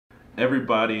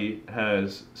everybody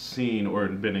has seen or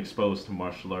been exposed to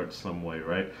martial arts some way,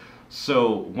 right?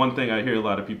 So one thing I hear a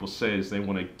lot of people say is they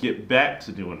want to get back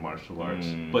to doing martial arts,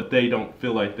 but they don't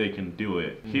feel like they can do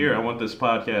it. Here, I want this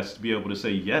podcast to be able to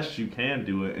say, yes, you can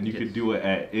do it, and you can do it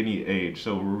at any age.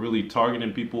 So we're really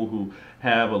targeting people who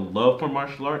have a love for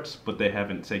martial arts, but they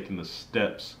haven't taken the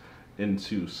steps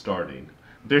into starting.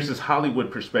 There's this Hollywood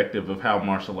perspective of how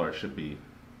martial arts should be.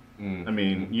 I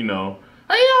mean, you know,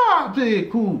 hey,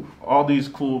 big, cool, all these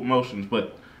cool motions,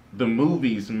 but the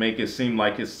movies make it seem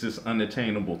like it's this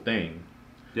unattainable thing.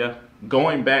 Yeah.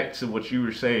 Going back to what you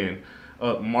were saying,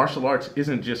 martial arts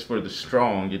isn't just for the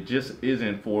strong. It just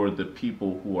isn't for the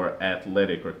people who are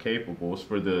athletic or capable. It's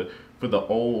for the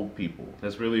old people.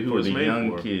 That's really who for it's the made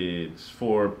young for. kids,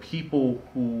 for people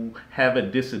who have a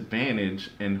disadvantage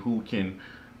and who can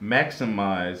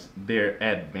maximize their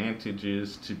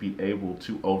advantages to be able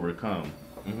to overcome.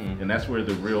 And that's where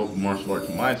the real martial arts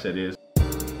mindset is.